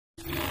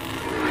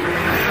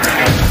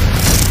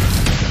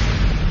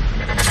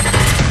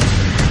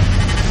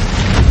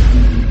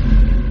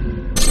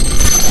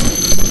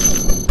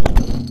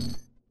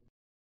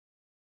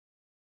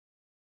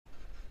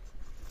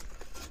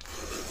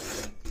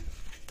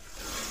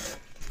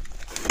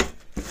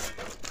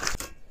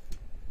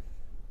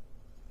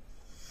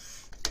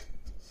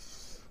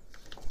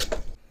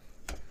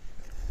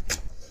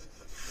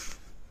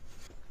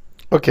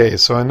Okay,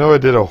 so I know I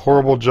did a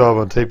horrible job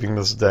on taping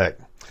this deck.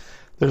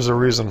 There's a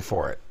reason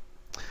for it.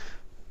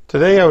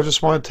 Today I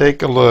just want to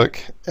take a look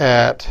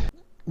at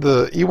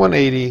the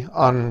E180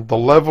 on the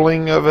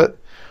leveling of it,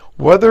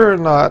 whether or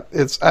not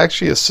it's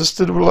actually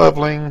assisted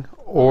leveling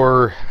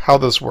or how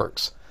this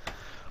works.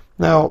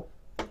 Now,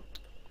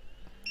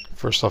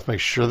 first off,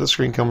 make sure the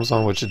screen comes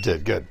on, which it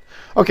did. Good.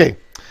 Okay,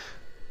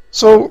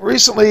 so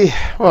recently,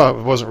 well,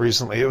 it wasn't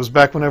recently, it was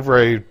back whenever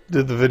I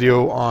did the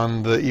video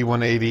on the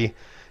E180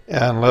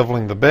 and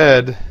leveling the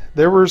bed.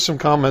 There were some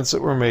comments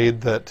that were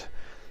made that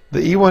the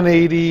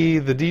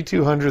E180, the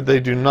D200, they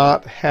do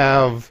not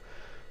have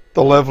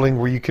the leveling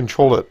where you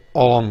control it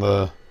all on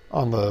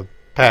the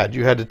pad.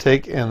 You had to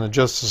take and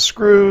adjust the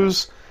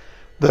screws.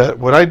 That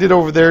what I did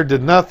over there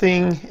did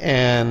nothing,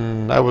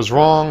 and I was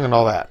wrong and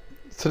all that.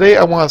 Today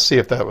I want to see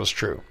if that was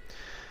true.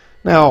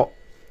 Now,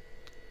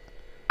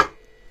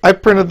 I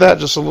printed that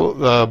just a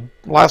little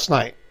last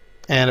night,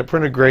 and it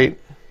printed great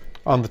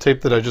on the tape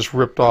that I just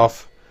ripped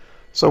off.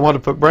 So I wanted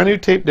to put brand new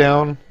tape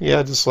down. Yeah,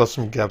 I just left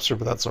some gaps there,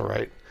 but that's all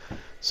right.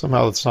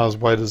 Somehow it's not as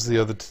white as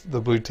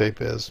the blue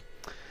tape is.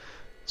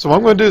 So what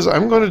I'm going to do is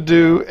I'm going to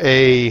do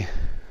a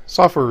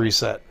software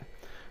reset.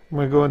 I'm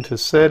going to go into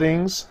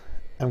settings.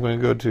 I'm going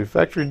to go to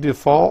factory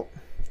default.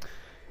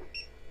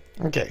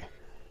 Okay.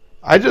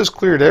 I just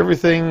cleared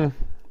everything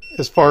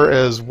as far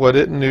as what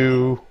it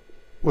knew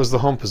was the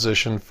home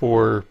position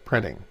for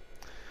printing.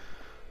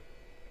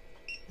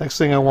 Next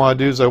thing I want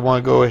to do is I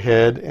want to go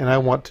ahead and I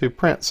want to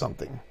print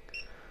something.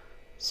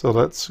 So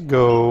let's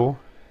go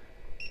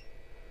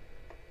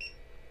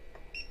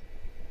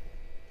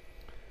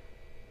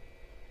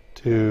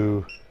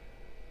to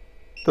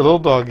the little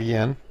dog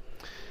again.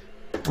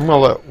 I'm going to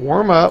let it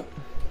warm up.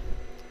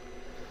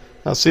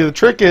 Now see, the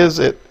trick is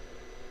it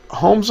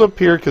homes up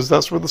here because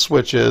that's where the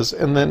switch is,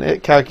 and then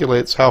it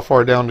calculates how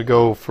far down to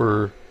go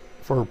for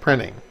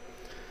printing.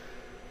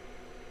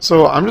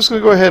 So I'm just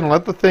going to go ahead and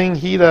let the thing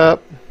heat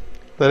up,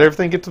 let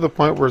everything get to the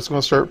point where it's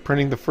going to start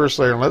printing the first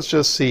layer, and let's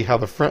just see how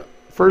the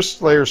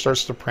first layer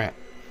starts to print.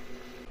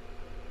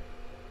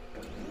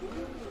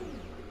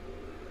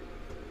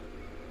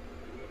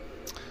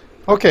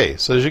 Okay,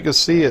 so as you can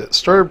see, it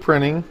started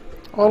printing.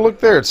 Oh, look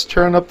there, it's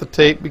tearing up the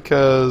tape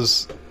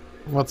because,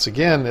 once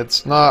again,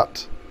 it's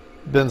not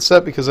been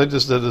set because I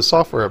just did a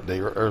software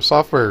update or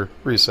software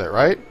reset,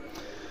 right?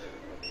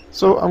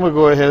 So I'm going to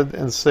go ahead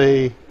and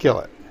say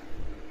kill it.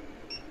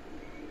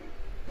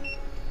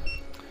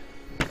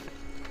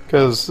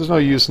 Because there's no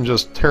use in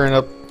just tearing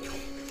up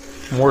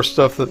more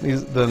stuff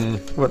than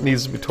what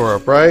needs to be tore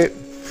up, right?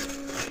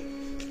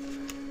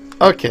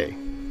 Okay.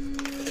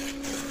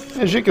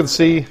 As you can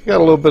see, got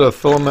a little bit of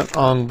filament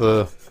on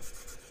the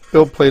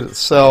build plate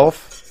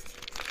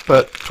itself,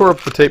 but tore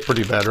up the tape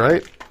pretty bad,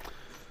 right?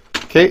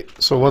 Okay,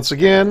 so once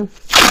again,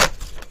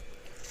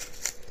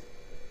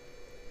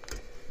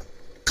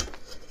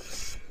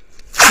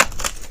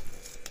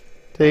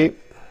 tape,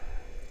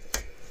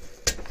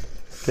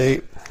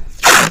 tape,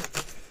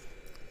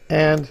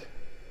 and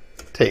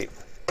tape.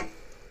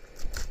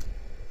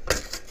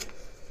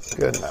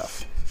 Good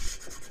enough.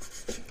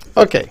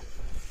 Okay.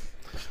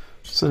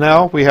 So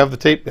now we have the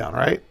tape down,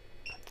 right?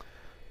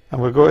 I'm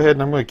going to go ahead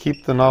and I'm going to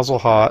keep the nozzle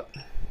hot.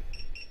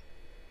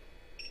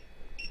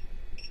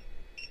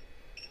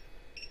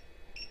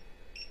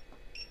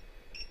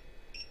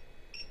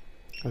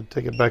 I'll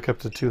take it back up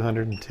to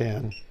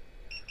 210.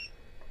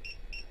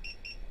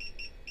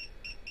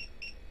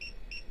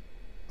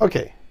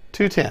 Okay,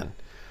 210.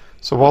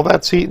 So while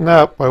that's heating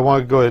up, what I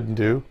want to go ahead and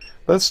do,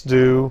 let's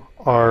do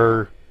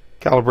our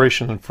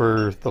calibration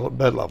for the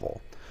bed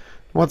level.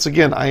 Once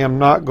again, I am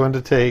not going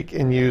to take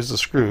and use the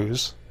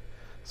screws.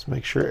 Let's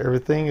make sure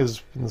everything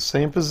is in the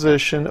same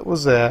position it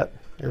was at.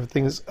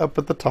 Everything is up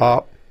at the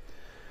top.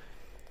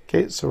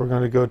 Okay, so we're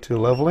going to go to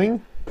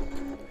leveling.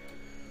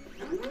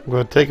 I'm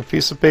going to take a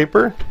piece of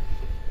paper.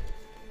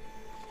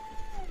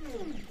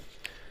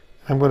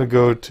 I'm going to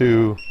go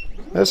to,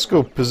 let's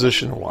go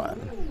position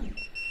 1.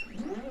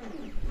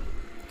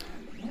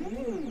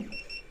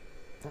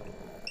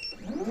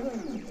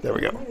 There we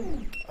go.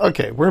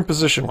 Okay, we're in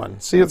position 1.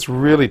 See, it's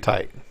really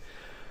tight.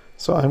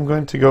 So I'm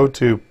going to go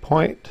to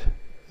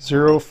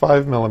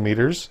 0.05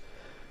 millimeters.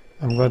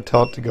 I'm going to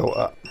tell it to go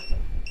up.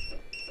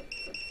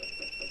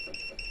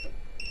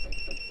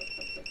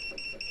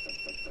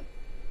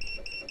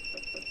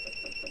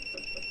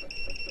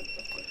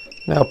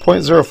 Now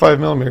 0.05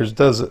 millimeters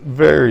does it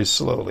very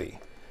slowly,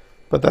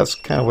 but that's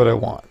kind of what I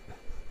want.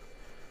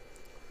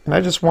 And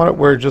I just want it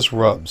where it just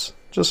rubs,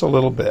 just a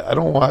little bit. I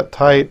don't want it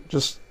tight,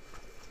 just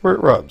where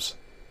it rubs.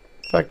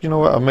 In fact, you know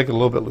what? I'll make it a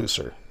little bit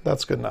looser.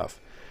 That's good enough.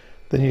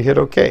 Then you hit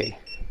OK.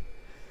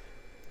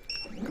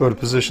 Go to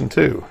position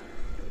 2.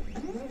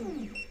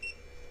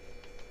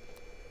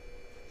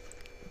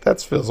 That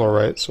feels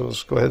alright, so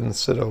let's go ahead and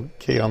sit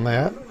OK on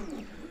that.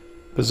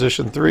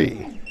 Position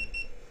 3.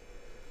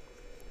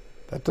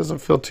 That doesn't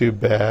feel too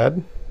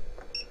bad.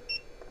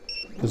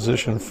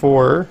 Position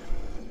 4.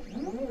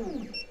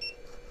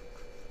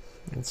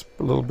 It's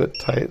a little bit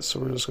tight,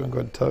 so we're just going to go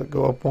ahead and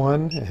go up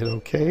 1 and hit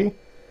OK.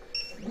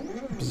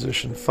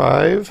 Position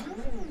 5.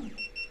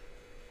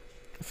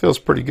 It feels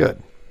pretty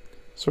good.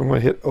 So I'm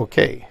going to hit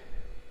OK.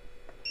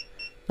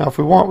 Now if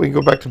we want, we can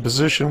go back to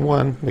position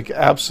 1, make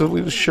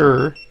absolutely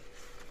sure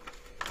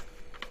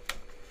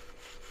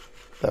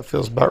that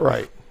feels about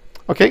right.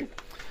 Okay,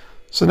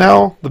 so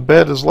now the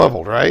bed is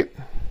leveled, right?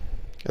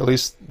 At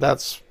least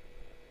let's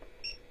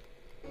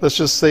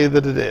just say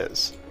that it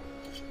is.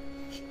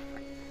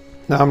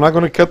 Now I'm not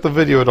going to cut the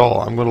video at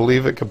all. I'm going to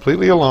leave it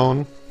completely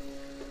alone.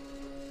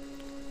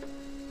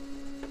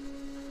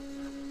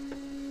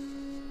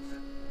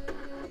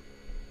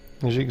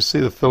 As you can see,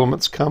 the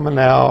filament's coming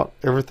out.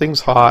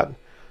 Everything's hot.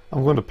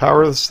 I'm going to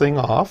power this thing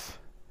off.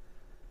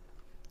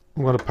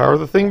 I'm going to power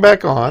the thing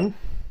back on.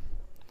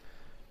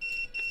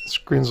 The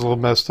screen's a little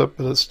messed up,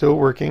 but it's still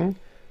working.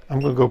 I'm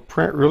going to go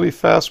print really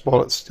fast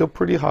while it's still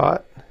pretty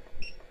hot.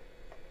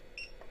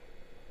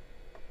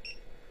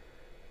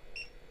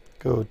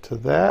 Go to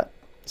that,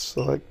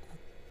 select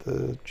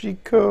the G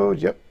code,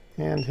 yep,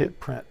 and hit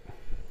print.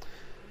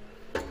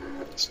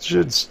 It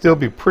should still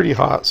be pretty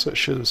hot, so it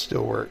should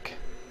still work.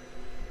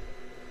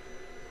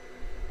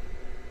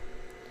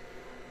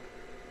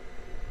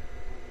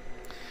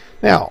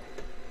 Now,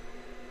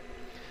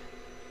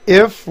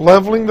 if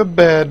leveling the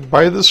bed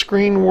by the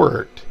screen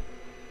worked,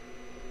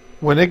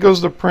 when it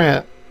goes to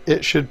print,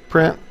 it should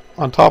print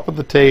on top of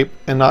the tape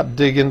and not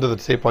dig into the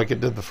tape like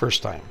it did the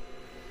first time.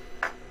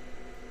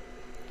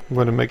 I'm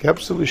going to make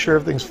absolutely sure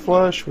everything's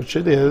flush, which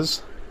it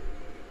is.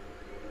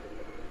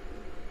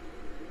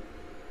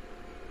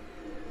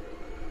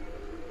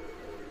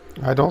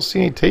 I don't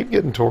see any tape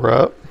getting tore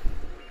up.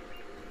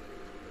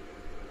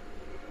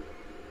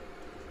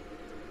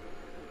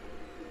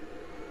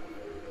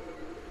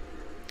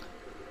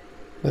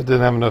 I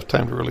didn't have enough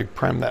time to really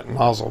prime that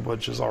nozzle,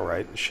 which is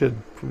alright. It should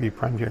be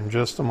primed here in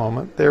just a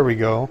moment. There we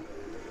go.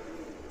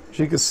 As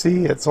you can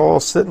see, it's all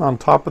sitting on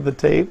top of the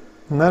tape.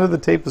 None of the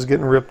tape is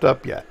getting ripped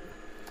up yet.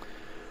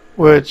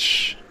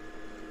 Which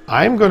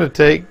I'm going to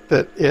take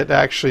that it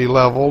actually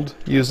leveled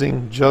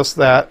using just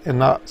that and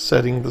not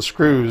setting the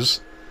screws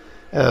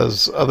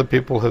as other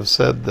people have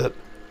said that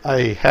I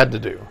had to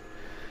do.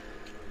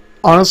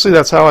 Honestly,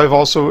 that's how I've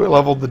also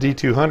leveled the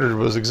D200,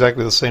 was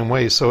exactly the same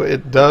way. So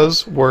it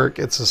does work.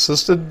 It's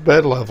assisted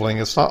bed leveling.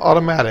 It's not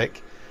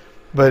automatic,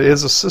 but it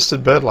is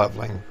assisted bed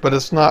leveling. But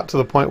it's not to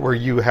the point where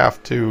you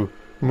have to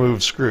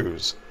move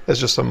screws. It's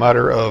just a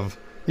matter of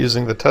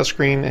using the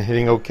touchscreen and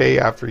hitting OK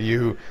after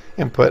you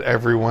input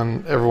every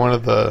one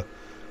of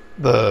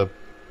the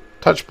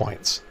touch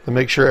points to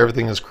make sure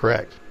everything is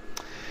correct.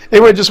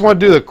 Anyway, just want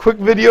to do a quick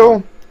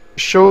video,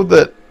 show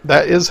that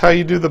is how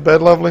you do the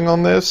bed leveling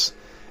on this.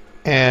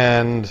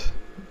 And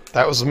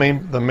that was the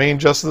main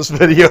gist of this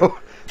video.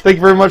 Thank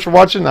you very much for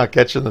watching. I'll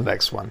catch you in the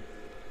next one.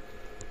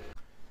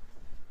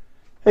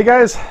 Hey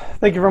guys,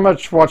 thank you very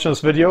much for watching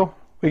this video.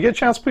 When you get a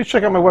chance, please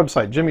check out my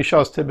website,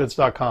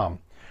 jimmyshawstidbits.com,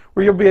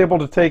 where you'll be able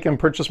to take and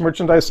purchase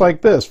merchandise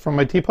like this from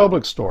my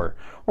TeePublic store,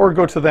 or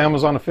go to the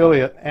Amazon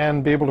affiliate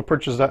and be able to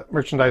purchase that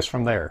merchandise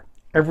from there.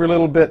 Every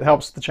little bit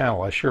helps the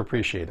channel. I sure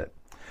appreciate it.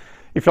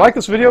 If you like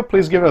this video,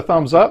 please give it a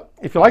thumbs up.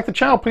 If you like the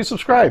channel, please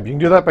subscribe. You can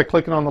do that by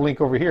clicking on the link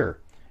over here.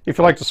 If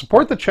you'd like to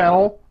support the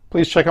channel,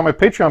 please check out my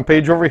Patreon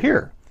page over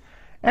here.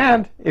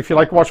 And if you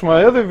like to watch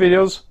my other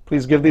videos,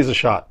 please give these a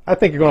shot. I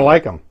think you're going to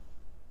like them.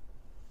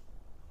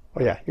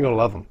 Oh yeah, you're going to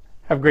love them.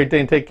 Have a great day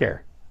and take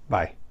care.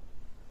 Bye.